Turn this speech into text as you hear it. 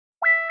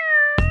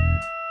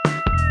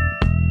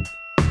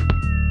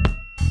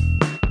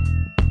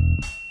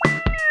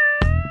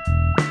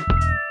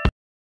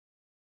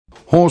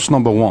Horse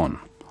number 1,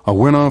 a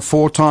winner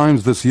 4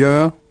 times this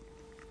year.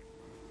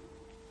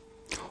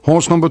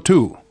 Horse number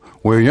 2,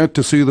 we're yet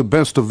to see the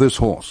best of this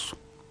horse.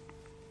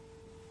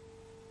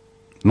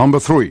 Number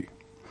 3,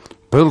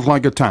 built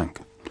like a tank.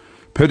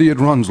 Pity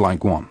it runs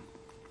like one.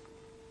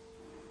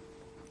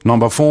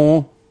 Number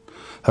 4,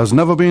 has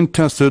never been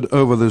tested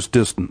over this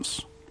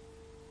distance.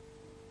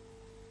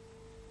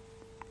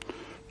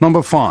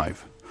 Number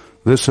 5,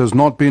 this has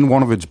not been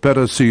one of its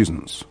better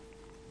seasons.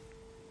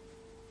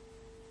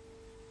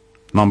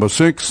 Number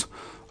 6,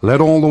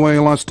 led all the way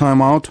last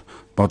time out,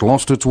 but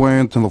lost its way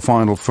into the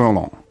final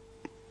furlong.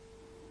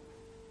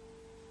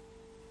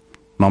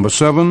 Number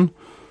 7,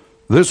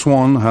 this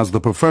one has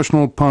the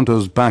professional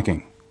punter's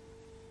backing.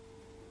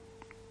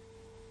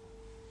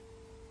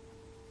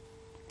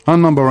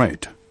 And number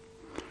 8,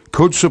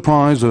 could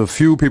surprise a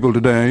few people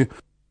today.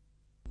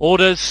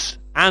 Orders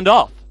and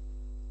off.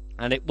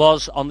 And it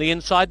was on the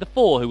inside the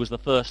 4 who was the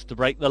first to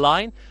break the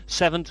line.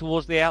 7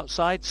 towards the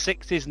outside,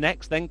 6 is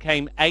next, then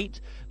came 8,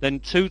 then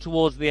 2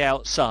 towards the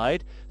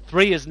outside.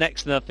 3 is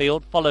next in the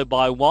field, followed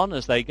by 1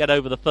 as they get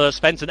over the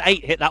first fence, and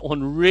 8 hit that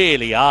one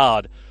really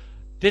hard.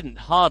 Didn't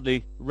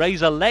hardly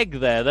raise a leg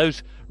there.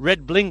 Those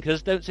red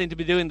blinkers don't seem to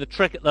be doing the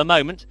trick at the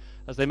moment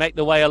as they make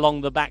their way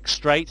along the back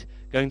straight,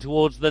 going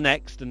towards the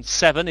next, and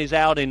 7 is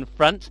out in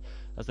front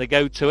as they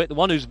go to it. The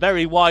one who's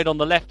very wide on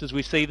the left as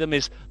we see them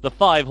is the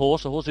 5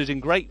 horse, a horse who's in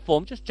great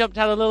form. Just jumped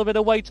out a little bit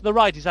away to the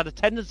right. He's had a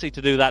tendency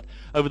to do that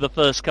over the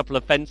first couple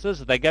of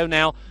fences. They go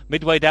now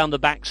midway down the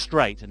back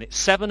straight, and it's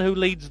 7 who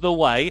leads the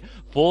way.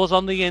 4's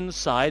on the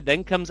inside,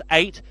 then comes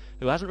 8,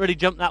 who hasn't really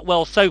jumped that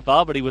well so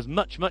far, but he was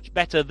much, much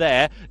better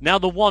there. Now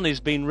the 1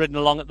 is being ridden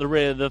along at the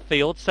rear of the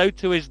field. So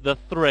too is the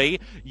 3.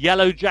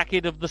 Yellow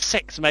jacket of the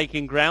 6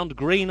 making ground.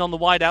 Green on the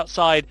wide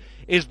outside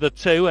is the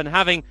 2, and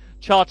having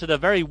charted a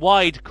very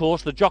wide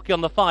course, the jockey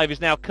on the 5 is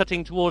now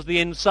cutting towards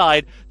the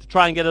inside to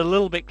try and get a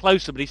little bit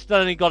closer, but he's still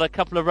only got a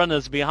couple of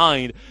runners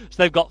behind.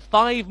 So they've got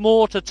 5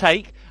 more to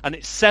take, and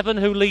it's 7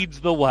 who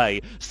leads the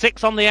way.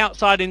 6 on the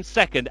outside in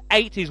second.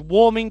 8 is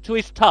warming to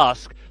his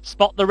task.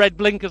 Spot the red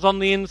blinkers on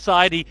the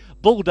inside. He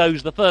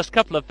bulldozed the first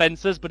couple of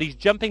fences, but he's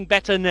jumping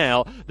better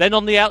now. Then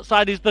on the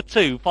outside is the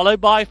 2,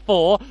 followed by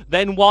 4,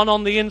 then 1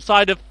 on the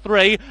inside of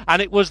 3,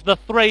 and it was the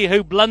 3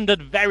 who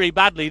blundered very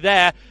badly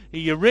there.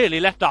 He really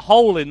left a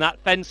hole in that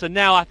fence, and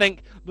now I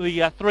think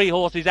the 3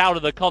 horse is out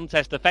of the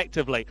contest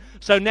effectively.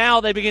 So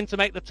now they begin to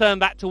make the turn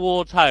back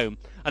towards home,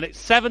 and it's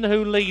 7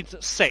 who leads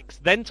 6.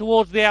 Then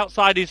towards the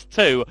outside is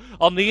 2.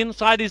 On the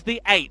inside is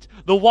the 8.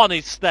 The 1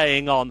 is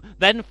staying on.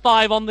 Then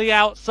 5 on the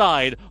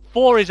outside.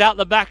 4 is out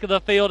the back of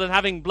the field, and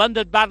having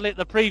blundered badly at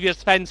the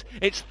previous fence,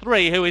 it's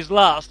 3 who is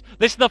last.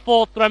 This is the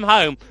 4th from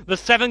home. The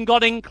 7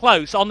 got in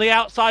close. On the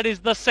outside is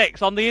the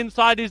 6. On the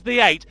inside is the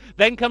 8.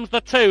 Then comes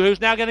the 2,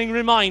 who's now getting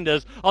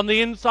reminders. On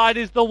the inside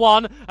is the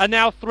 1, and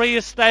now 3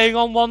 is staying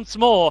on once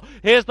more.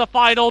 Here's the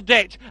final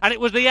ditch, and it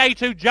was the 8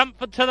 who jumped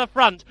to the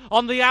front.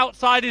 On the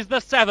outside is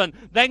the 7.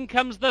 Then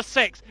comes the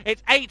 6.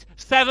 It's 8,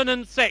 7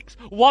 and 6.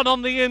 1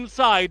 on the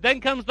inside. Then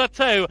comes the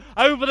 2.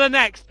 Over the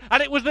next,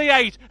 and it was the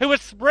 8 who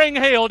was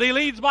spring-heeled. He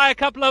leads by a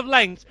couple of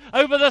lengths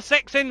over the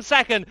 6 in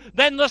second,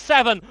 then the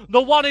 7. The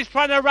 1 is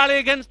trying to rally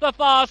against the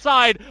far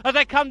side as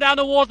they come down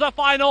towards the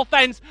final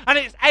fence, and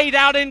it's 8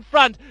 out in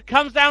front.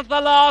 Comes down to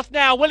the last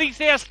now. Will he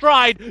see a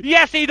stride?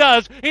 Yes, he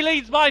does. He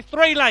leads by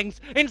 3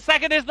 lengths. In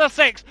second is the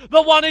 6.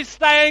 The 1 is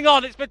staying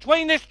on. It's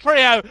between this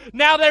trio.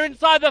 Now they're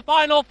inside the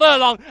final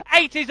furlong.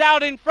 8 is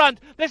out in front.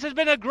 This has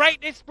been a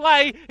great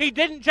display. He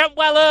didn't jump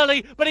well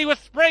early, but he was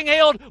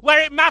spring-heeled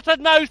where it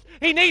mattered most.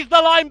 He needs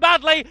the line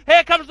badly.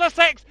 Here comes the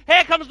 6.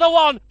 Here comes the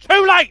 1.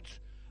 Too late!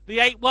 The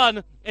 8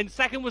 won. In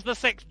second was the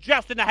 6,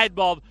 just in a head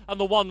bob, and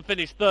the 1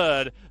 finished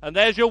third. And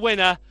there's your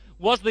winner,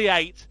 was the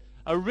 8.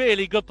 A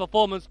really good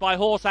performance by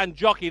horse and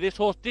jockey. This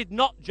horse did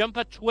not jump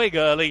a twig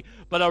early,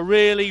 but a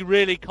really,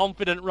 really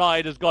confident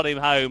ride has got him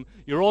home.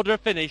 Your order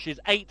of finish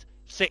is 8,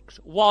 6,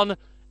 1,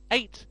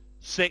 8,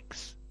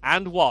 6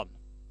 and 1.